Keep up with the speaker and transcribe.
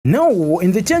Now,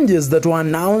 in the changes that were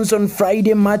announced on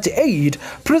Friday, March 8,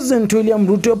 President William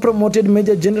Ruto promoted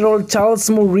Major General Charles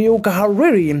Muriu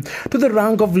Kahariri to the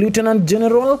rank of Lieutenant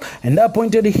General and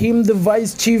appointed him the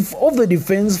Vice Chief of the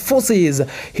Defense Forces.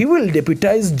 He will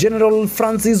deputize General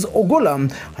Francis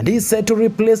Ogolla and he is set to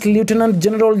replace Lieutenant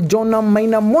General John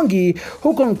Maina Mwangi,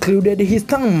 who concluded his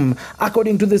term.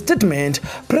 According to the statement,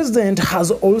 President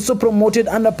has also promoted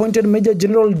and appointed Major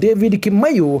General David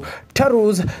Kimayu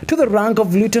Tarus to the rank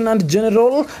of Lieutenant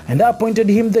General and appointed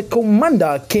him the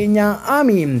Commander, Kenya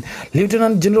Army.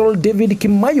 Lieutenant General David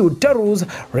Kimayu Tarus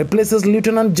replaces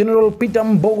Lieutenant General Peter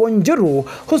Mbogonjeru,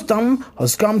 whose term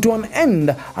has come to an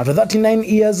end after 39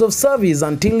 years of service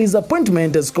until his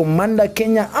appointment as Commander,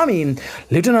 Kenya Army.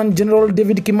 Lieutenant General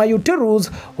David Kimayu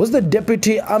Tarus was the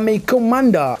Deputy Army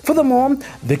Commander. Furthermore,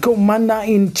 the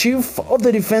Commander-in-Chief of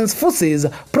the Defense Forces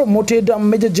promoted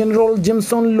Major General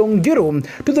Jameson Longiro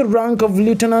to the rank of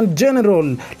Lieutenant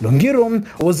General. Longiro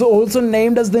was also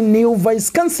named as the new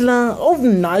Vice Chancellor of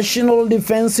National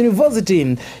Defense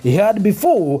University. He had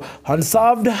before and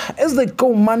served as the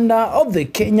Commander of the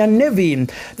Kenya Navy.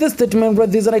 The statement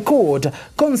read this, and I quote,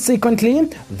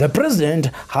 "Consequently, the President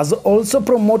has also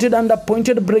promoted and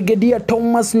appointed Brigadier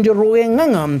Thomas Njoroge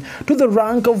Ng'ang'a to the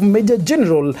rank of Major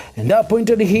General and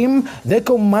appointed him the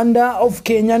Commander of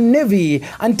Kenya Navy.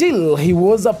 Until he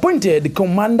was appointed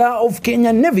Commander of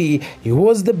Kenya Navy, he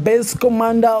was the base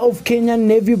commander of Kenya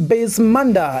Navy Base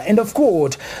Manda." End of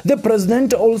quote. The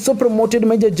President also promoted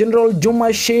Major General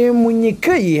Juma Shea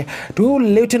Munyikei to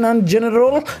Lieutenant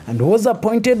General and was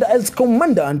appointed as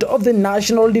Commandant of the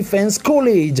National Defense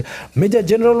College. Major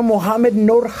General Mohammed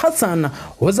Noor Hassan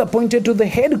was appointed to the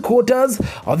headquarters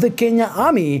of the Kenya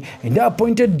Army and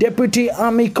appointed Deputy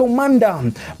Army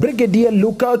Commander. Brigadier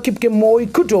Luka Kipkemoi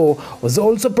Kuto was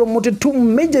also promoted to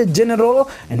Major General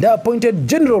and appointed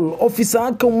General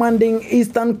Officer commanding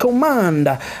Eastern Command.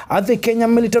 At the Kenya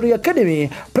Military Academy,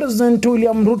 President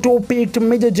William Ruto picked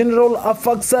Major General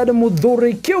Afaksad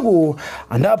Mudhuri Kyogu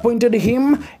and appointed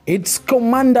him its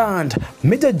commandant.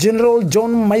 Major General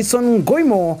John Mason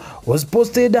Goimo was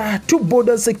posted to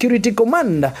Border Security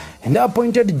Command and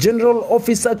appointed General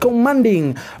Officer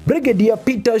Commanding. Brigadier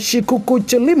Peter Shikuku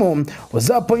Chelimo was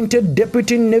appointed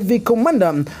Deputy Navy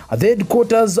Commander at the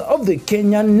headquarters of the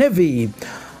Kenya Navy.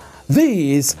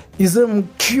 This is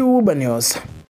Cuba News.